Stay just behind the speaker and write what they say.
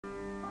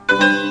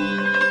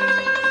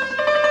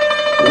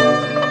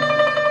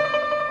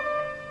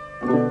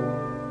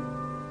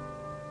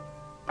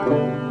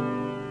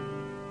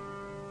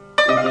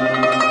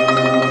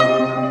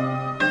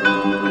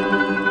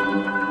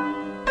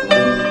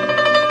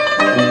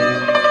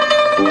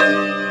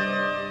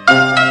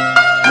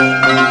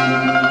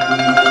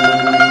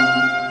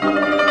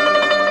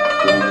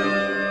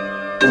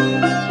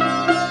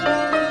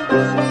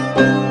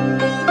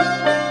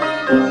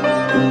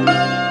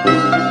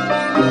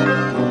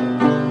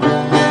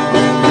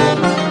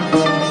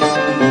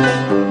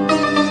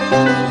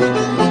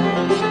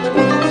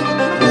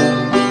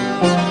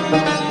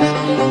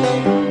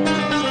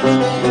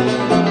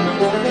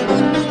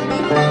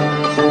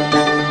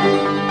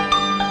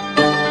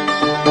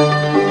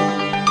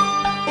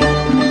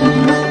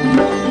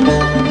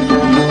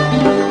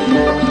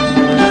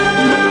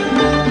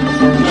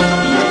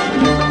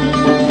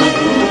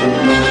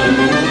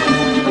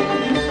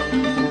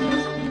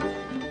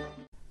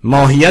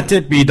ماهیت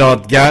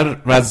بیدادگر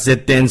و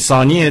ضد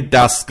انسانی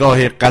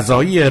دستگاه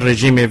قضایی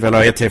رژیم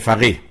ولایت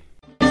فقیه.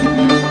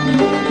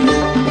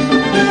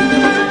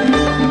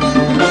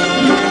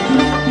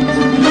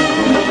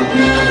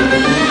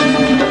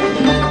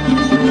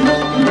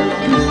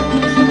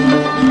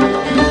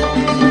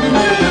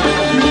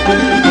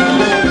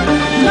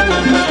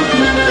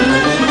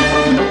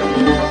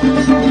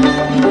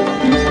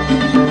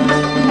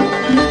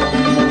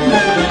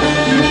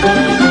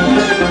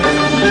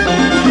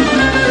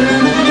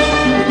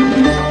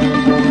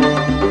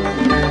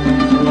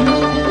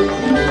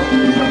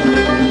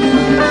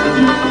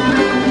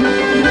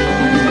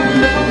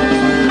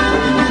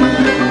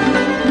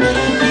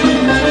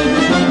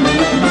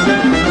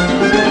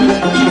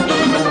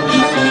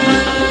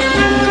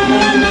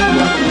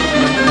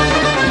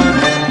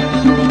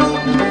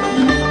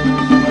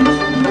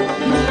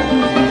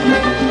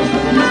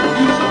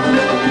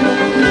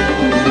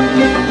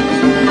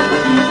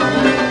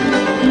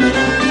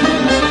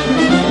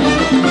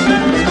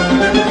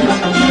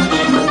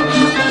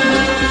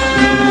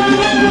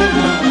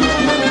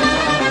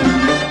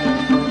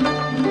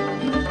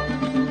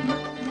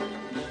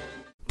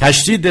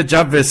 تشدید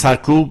جو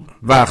سرکوب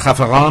و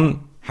خفقان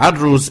هر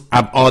روز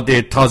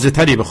ابعاد تازه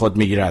تری به خود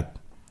میگیرد.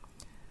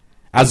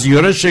 از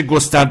یورش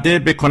گسترده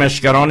به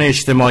کنشگران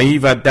اجتماعی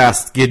و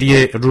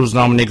دستگیری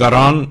روزنامه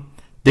نگاران،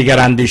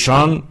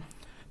 دگراندیشان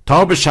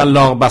تا به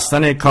شلاق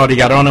بستن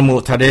کارگران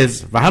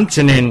معترض و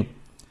همچنین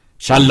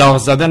شلاق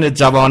زدن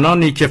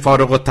جوانانی که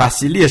فارغ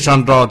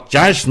التحصیلیشان را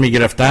جشن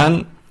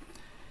می‌گرفتند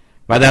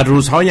و در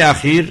روزهای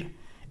اخیر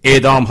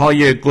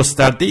اعدام‌های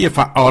گسترده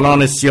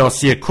فعالان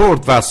سیاسی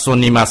کرد و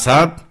سنی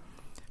مذهب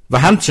و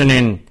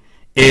همچنین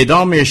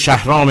اعدام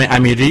شهرام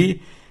امیری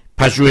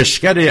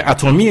پژوهشگر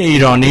اتمی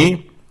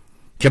ایرانی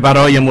که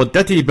برای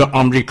مدتی به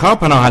آمریکا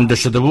پناهنده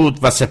شده بود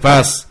و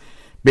سپس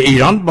به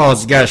ایران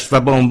بازگشت و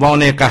به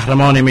عنوان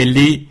قهرمان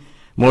ملی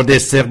مورد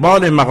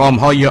استقبال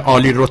مقام‌های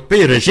عالی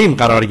رتبه رژیم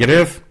قرار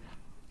گرفت،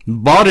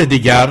 بار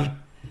دیگر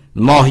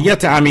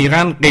ماهیت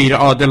عمیقاً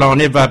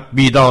غیرعادلانه و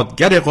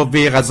بیدادگر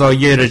قوه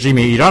قضایی رژیم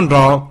ایران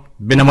را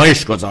به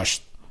نمایش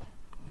گذاشت.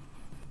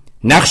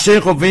 نقش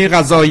قوه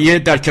قضایی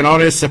در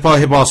کنار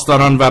سپاه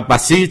پاسداران و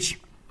بسیج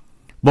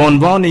به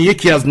عنوان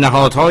یکی از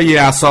نهادهای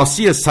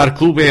اساسی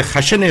سرکوب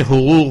خشن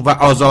حقوق و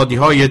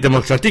آزادی‌های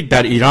دموکراتیک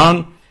در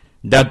ایران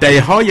در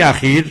دهه‌های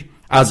اخیر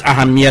از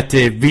اهمیت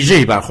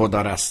ویژه‌ای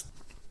برخوردار است.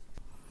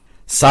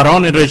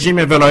 سران رژیم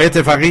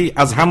ولایت فقیه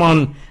از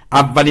همان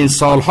اولین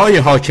سالهای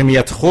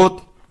حاکمیت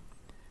خود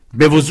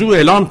به وضوح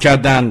اعلام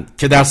کردند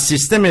که در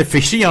سیستم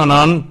فکری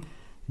آنان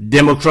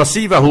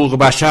دموکراسی و حقوق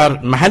بشر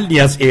محلی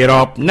از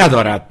اعراب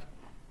ندارد.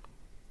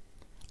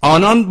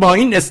 آنان با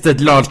این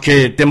استدلال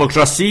که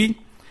دموکراسی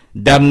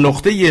در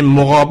نقطه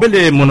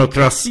مقابل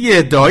مونوکراسی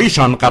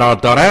ادعایشان قرار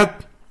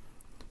دارد،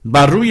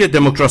 بر روی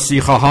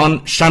دموکراسی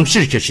خواهان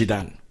شمشیر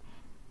کشیدند.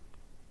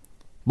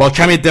 با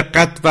کمی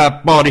دقت و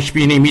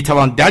باریکبینی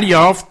میتوان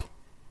دریافت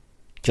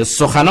که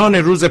سخنان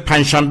روز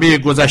پنجشنبه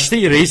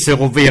گذشته رئیس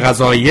قوه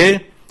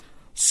قضاییه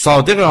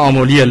صادق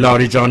آملی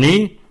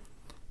لاریجانی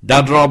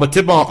در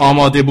رابطه با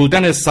آماده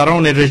بودن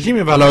سران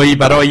رژیم ولایی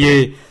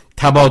برای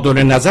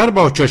تبادل نظر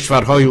با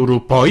کشورهای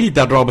اروپایی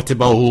در رابطه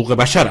با حقوق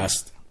بشر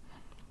است.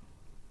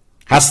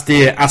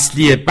 هسته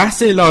اصلی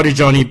بحث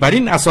لاریجانی بر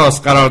این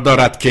اساس قرار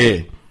دارد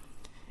که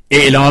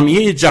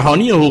اعلامیه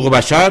جهانی حقوق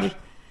بشر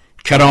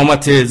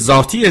کرامت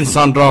ذاتی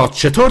انسان را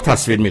چطور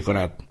تصویر می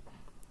کند؟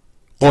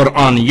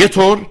 قرآن یک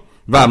طور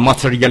و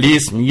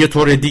ماتریالیسم یک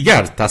طور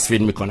دیگر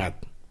تصویر می کند.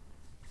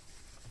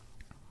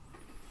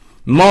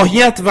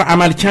 ماهیت و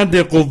عملکرد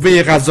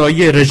قوه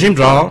قضایی رژیم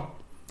را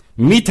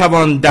می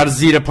توان در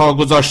زیر پا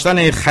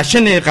گذاشتن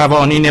خشن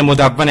قوانین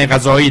مدون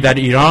قضایی در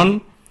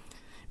ایران،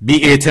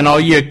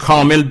 بی‌اعتنایی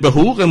کامل به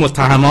حقوق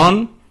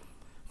متهمان،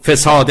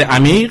 فساد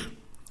عمیق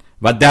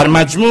و در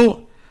مجموع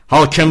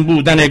حاکم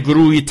بودن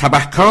گروهی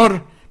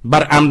تبهکار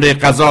بر امر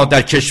قضا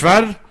در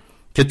کشور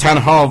که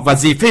تنها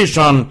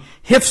وظیفهشان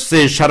حفظ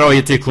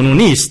شرایط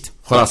کنونی است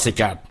خلاصه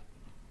کرد.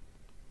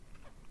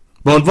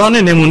 به عنوان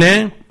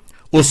نمونه،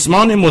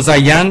 عثمان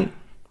مزین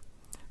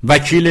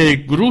وکیل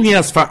گروهی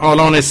از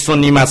فعالان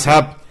سنی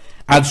مذهب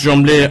از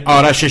جمله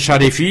آرش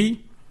شریفی،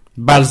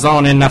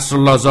 برزان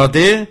نصرالله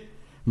زاده،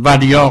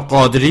 ولیا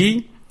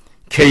قادری،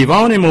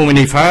 کیوان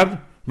مومنیفر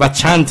و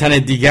چند تن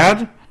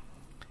دیگر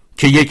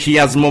که یکی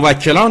از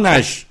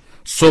موکلانش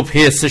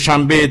صبح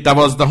سه‌شنبه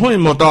 12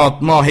 مرداد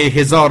ماه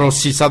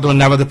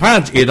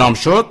 1395 اعدام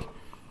شد،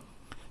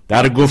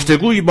 در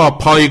گفتگویی با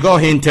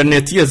پایگاه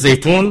اینترنتی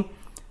زیتون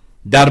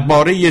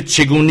درباره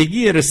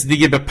چگونگی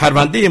رسیدگی به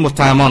پرونده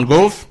متهمان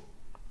گفت: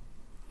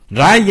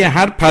 رأی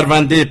هر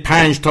پرونده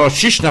 5 تا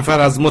 6 نفر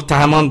از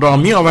متهمان را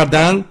می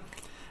آوردند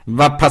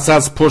و پس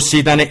از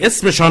پرسیدن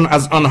اسمشان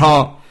از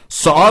آنها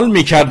سوال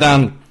می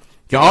کردند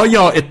که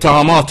آیا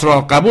اتهامات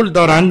را قبول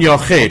دارند یا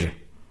خیر.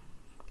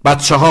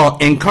 بچه ها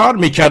انکار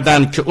می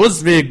کردند که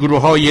عضو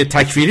گروه های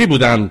تکفیری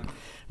بودند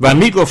و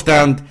می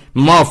گفتند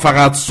ما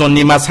فقط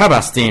سنی مذهب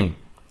هستیم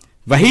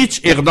و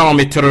هیچ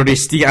اقدام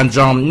تروریستی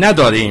انجام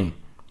نداریم.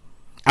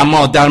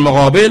 اما در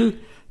مقابل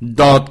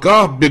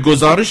دادگاه به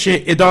گزارش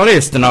اداره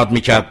استناد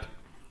میکرد.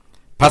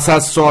 پس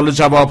از سوال و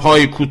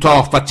جوابهای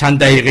کوتاه و چند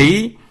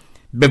دقیقه‌ای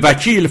به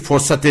وکیل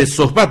فرصت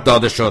صحبت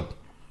داده شد،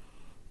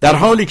 در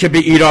حالی که به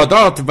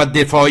ایرادات و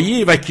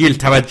دفاعی وکیل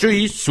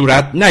توجهی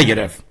صورت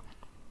نگرفت.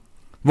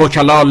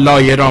 وکلا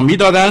لایحه را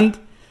میدادند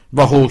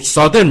و حکم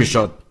صادر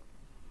میشد.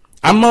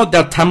 اما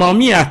در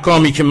تمامی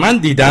احکامی که من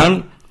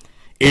دیدم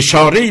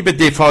اشاره‌ای به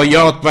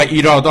دفاعیات و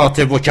ایرادات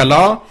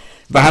وکلا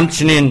و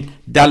همچنین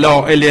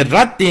دلایل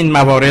رد این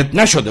موارد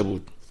نشده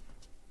بود.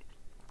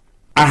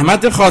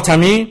 احمد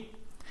خاتمی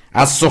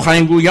از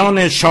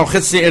سخنگویان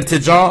شاخص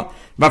ارتجاع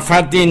و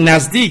فردی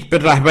نزدیک به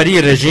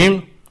رهبری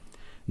رژیم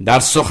در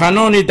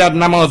سخنانی در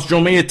نماز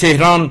جمعه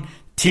تهران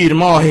تیر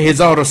ماه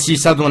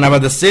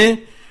 1393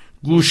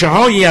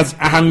 گوشه‌هایی از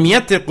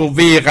اهمیت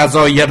قوه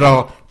قضاییه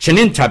را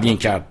چنین تبیین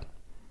کرد: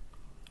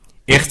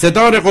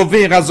 اقتدار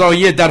قوه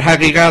قضاییه در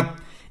حقیقت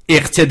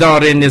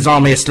اقتدار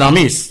نظام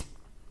اسلامی است.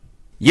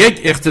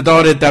 یک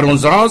اقتدار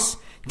درونزاست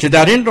که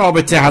در این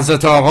رابطه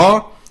حضرت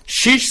آقا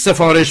 6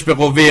 سفارش به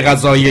قوه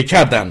قضاییه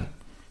کردند.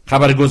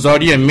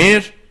 خبرگزاری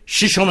مهر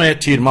 6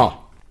 تیر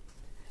ماه.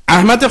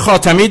 احمد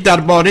خاتمی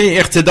درباره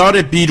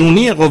اقتدار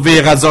بیرونی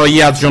قوه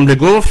قضاییه از جمله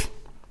گفت: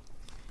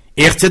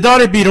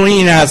 اقتدار بیرونی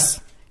این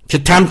است که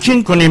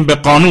تمکین کنیم به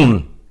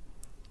قانون.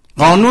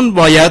 قانون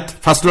باید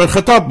فصل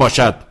الخطاب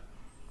باشد،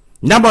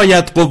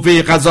 نباید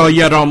قوه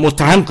قضاییه را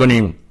متهم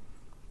کنیم.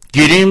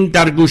 گیریم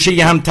در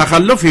گوشه هم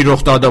تخلفی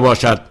رخ داده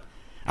باشد،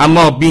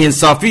 اما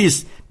بی‌انصافی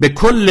است به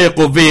کل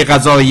قوه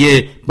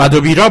قضاییه بد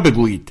و بیرا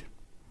بگویید.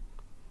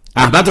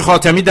 احمد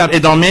خاتمی در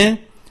ادامه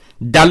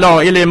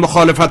دلایل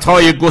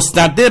مخالفت‌های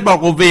گسترده با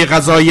قوه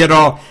قضاییه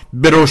را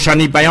به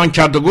روشنی بیان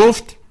کرد و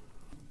گفت: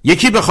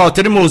 یکی به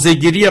خاطر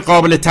موضع‌گیری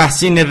قابل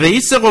تحسین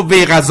رئیس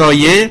قوه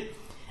قضاییه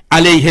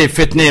علیه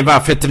فتنه و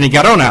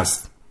فتنه‌گران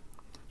است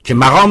که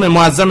مقام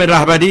معظم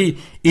رهبری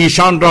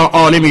ایشان را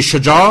عالمی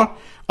شجاع،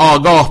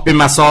 آگاه به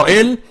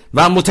مسائل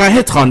و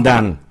متحد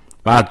خواندند،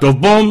 و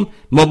دوم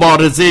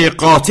مبارزه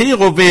قاطع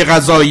قوه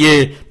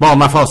قضاییه با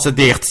مفاسد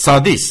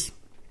اقتصادی است.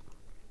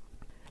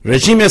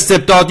 رژیم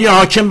استبدادی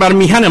حاکم بر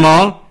میهن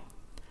ما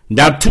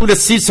در طول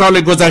 30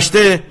 سال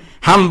گذشته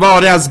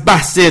همواره از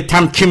بحث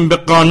تمکین به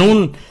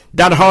قانون،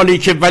 در حالی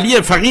که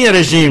ولی فقیه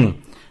رژیم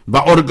و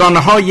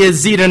ارگانهای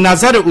زیر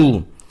نظر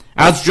او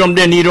از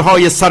جمله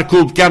نیروهای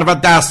سرکوبگر و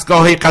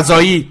دستگاه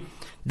قضایی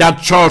در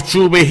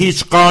چارچوب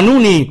هیچ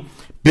قانونی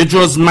به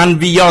جز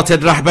منویات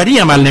رهبری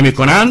عمل نمی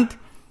کنند،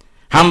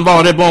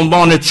 همواره به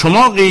عنوان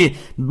چماقی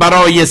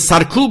برای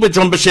سرکوب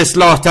جنبش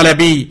اصلاح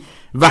طلبی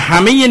و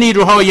همه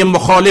نیروهای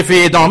مخالف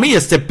ادامه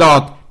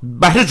استبداد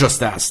بهره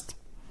جسته است.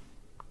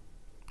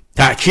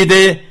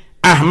 تأکید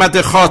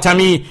احمد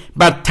خاتمی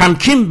بر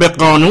تمکین به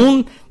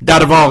قانون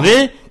در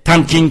واقع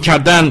تمکین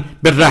کردن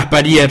به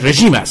رهبری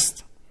رژیم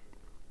است.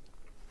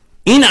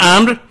 این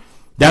امر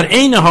در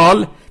عین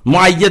حال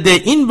مؤید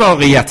این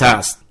واقعیت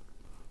است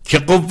که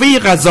قوه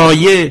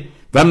قضاییه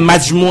و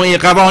مجموعه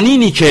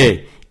قوانینی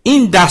که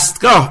این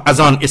دستگاه از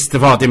آن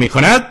استفاده می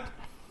کند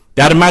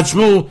در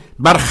مجموع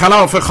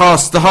برخلاف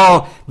خواسته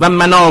ها و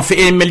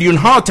منافع میلیون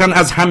ها تن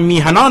از هم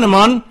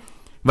میهنانمان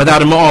و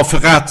در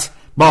موافقت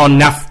با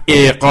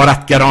نفع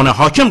غارتگران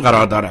حاکم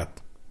قرار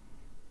دارد.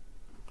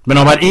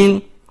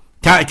 بنابراین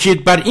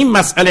تأکید بر این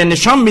مسئله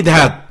نشان می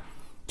دهد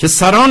که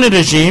سران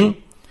رژیم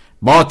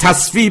با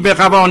تصویب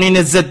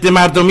قوانین ضد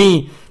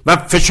مردمی و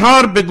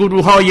فشار به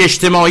گروه‌های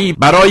اجتماعی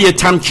برای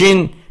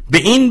تمکین به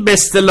این به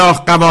اصطلاح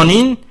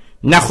قوانین،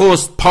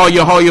 نخست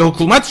پایه‌های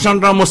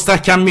حکومتشان را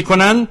مستحکم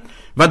می‌کنند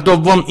و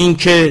دوم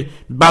اینکه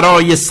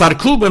برای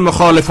سرکوب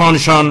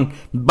مخالفانشان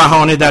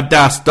بهانه در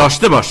دست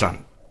داشته باشند.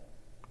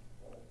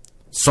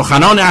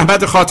 سخنان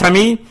احمد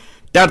خاتمی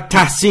در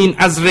تحسین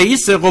از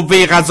رئیس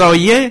قوه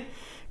قضاییه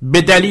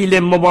به دلیل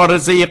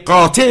مبارزه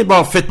قاطع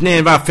با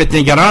فتنه و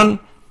فتنه‌گران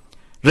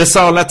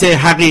رسالت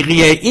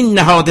حقیقی این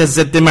نهاد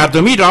ضد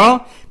مردمی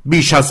را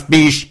بیش از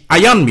پیش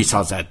عیان می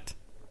سازد.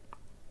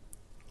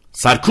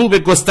 سرکوب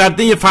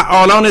گسترده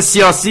فعالان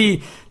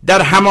سیاسی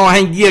در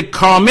هماهنگی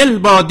کامل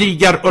با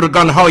دیگر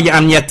ارگانهای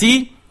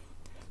امنیتی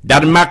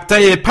در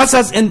مقطع پس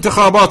از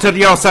انتخابات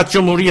ریاست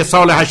جمهوری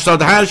سال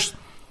 88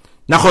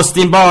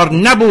 نخستین بار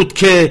نبود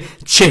که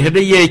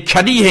چهره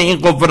کریه این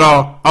قوه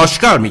را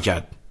آشکار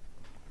می‌کرد.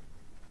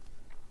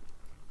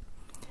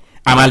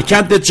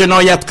 عملکرد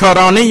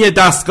جنایتکارانه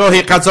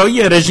دستگاه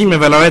قضایی رژیم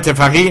ولایت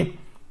فقیه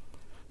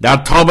در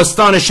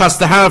تابستان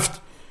 67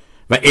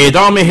 و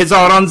اعدام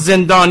هزاران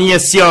زندانی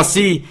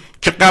سیاسی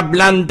که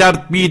قبلا در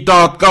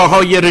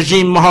بیدادگاه‌های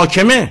رژیم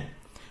محاکمه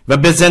و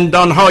به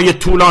زندان‌های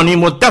طولانی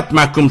مدت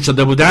محکوم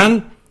شده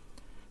بودند،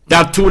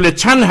 در طول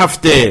چند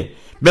هفته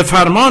به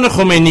فرمان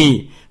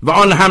خمینی و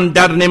آن هم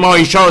در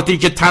نمایشاتی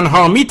که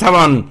تنها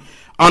میتوان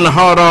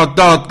آنها را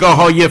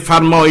دادگاه‌های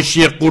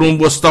فرمایشی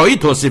قرون وسطایی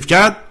توصیف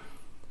کرد،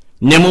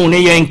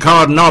 نمونه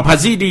انکار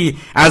ناپذیری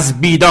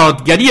از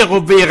بیدادگری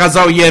قوه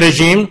قضایی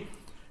رژیم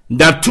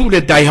در طول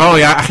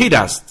دهه‌های اخیر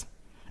است،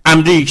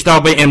 امری که تا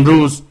به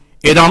امروز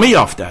ادامه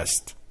یافته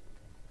است.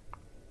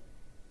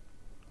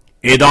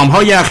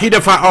 اعدام‌های اخیر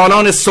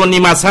فعالان سنی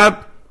مذهب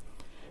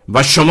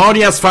و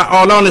شماری از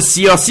فعالان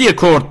سیاسی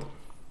کرد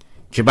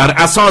که بر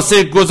اساس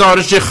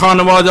گزارش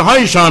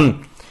خانواده‌هایشان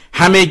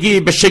همگی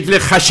به شکل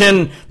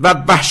خشن و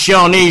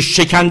وحشیانه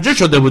شکنجه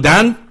شده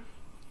بودند،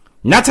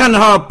 نه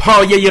تنها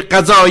پایه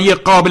قضایی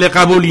قابل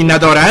قبولی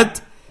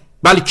ندارد،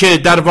 بلکه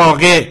در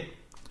واقع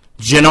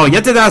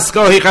جنایت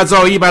دستگاه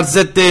قضایی بر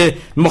ضد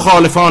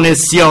مخالفان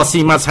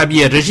سیاسی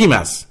مذهبی رژیم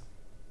است.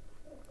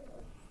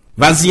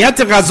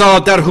 وضعیت قضا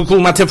در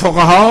حکومت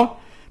فقها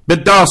به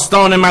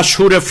داستان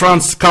مشهور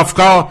فرانس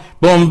کافکا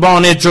به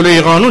عنوان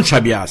جلوی قانون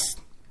شبیه است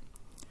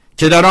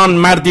که در آن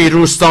مردی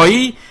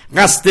روستایی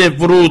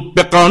قصد ورود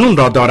به قانون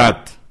را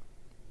دارد،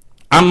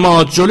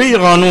 اما جلوی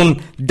قانون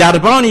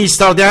دربان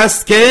ایستاده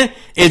است که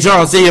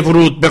اجازه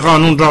ورود به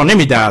قانون را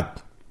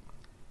نمی‌دهد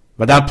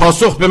و در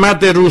پاسخ به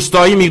مرد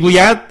روستایی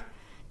میگوید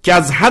که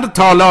از هر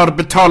تالار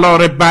به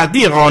تالار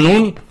بعدی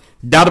قانون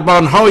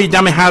دربان‌های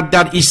دم هر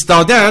در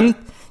ایستادند،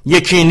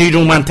 یکی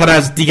نیرومندتر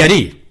از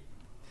دیگری،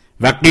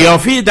 و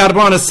قیافه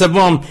دربان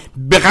سوم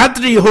به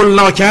قدری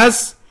هولناک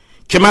است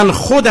که من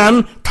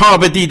خودم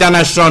تاب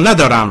دیدنش را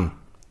ندارم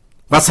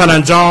و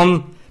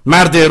سرانجام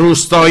مرد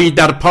روستایی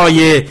در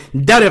پای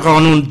در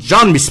قانون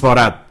جان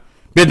میسپارد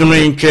بدون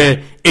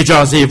اینکه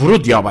اجازه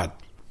ورود یابد.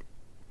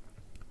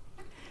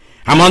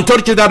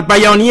 همانطور که در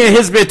بیانیه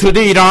حزب توده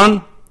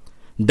ایران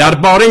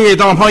درباره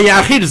اعدام‌های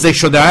اخیر ذکر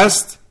شده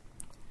است،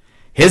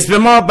 حزب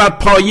ما بر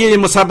پایه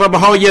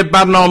مصوبه‌های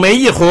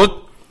برنامه‌ای خود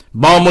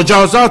با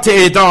مجازات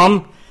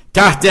اعدام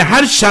تحت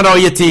هر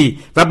شرایطی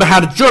و به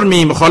هر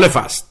جرمی مخالف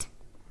است.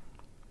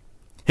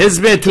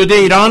 حزب توده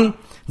ایران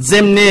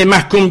ضمن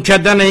محکوم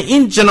کردن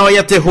این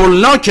جنایت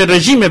هولناک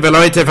رژیم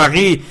ولایت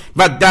فقیه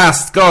و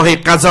دستگاه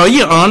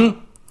قضایی آن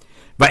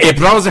و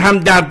ابراز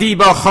همدردی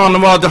با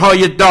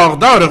خانواده‌های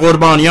داغدار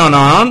قربانیان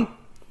آن،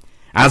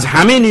 از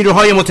همه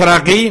نیروهای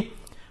مترقی،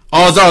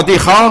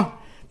 آزادیخواه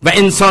و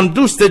انسان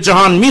دوست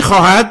جهان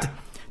می‌خواهد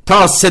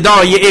تا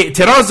صدای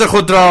اعتراض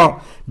خود را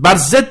بر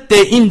ضد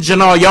این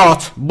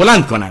جنایات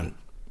بلند کنند.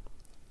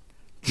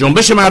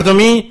 جنبش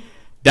مردمی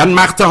در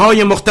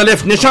مقطع‌های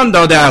مختلف نشان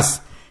داده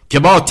است که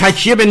با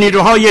تکیه به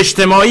نیروهای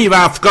اجتماعی و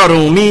افکار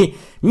عمومی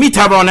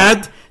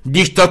می‌تواند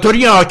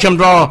دیکتاتوری حاکم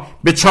را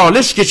به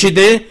چالش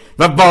کشیده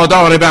و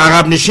وادار به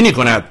عقب نشینی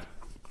کند.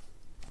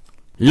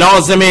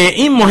 لازمه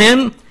این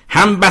مهم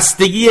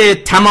همبستگی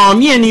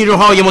تمامی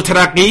نیروهای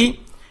مترقی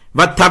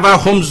و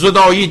توهم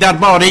زدایی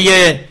درباره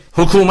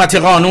حکومت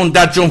قانون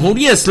در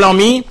جمهوری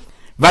اسلامی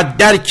و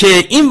درک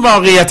این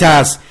واقعیت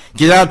است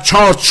که در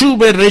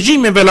چارچوب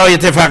رژیم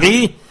ولایت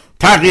فقیه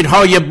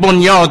تغییرهای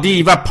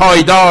بنیادی و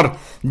پایدار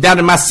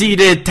در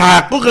مسیر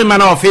تحقق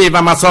منافع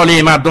و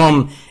مصالح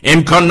مردم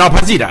امکان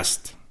ناپذیر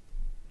است.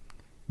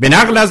 به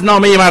نقل از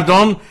نامه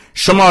مردم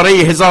شماره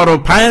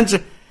 1005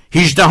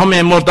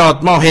 18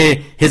 مرداد ماه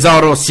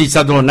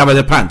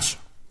 1395.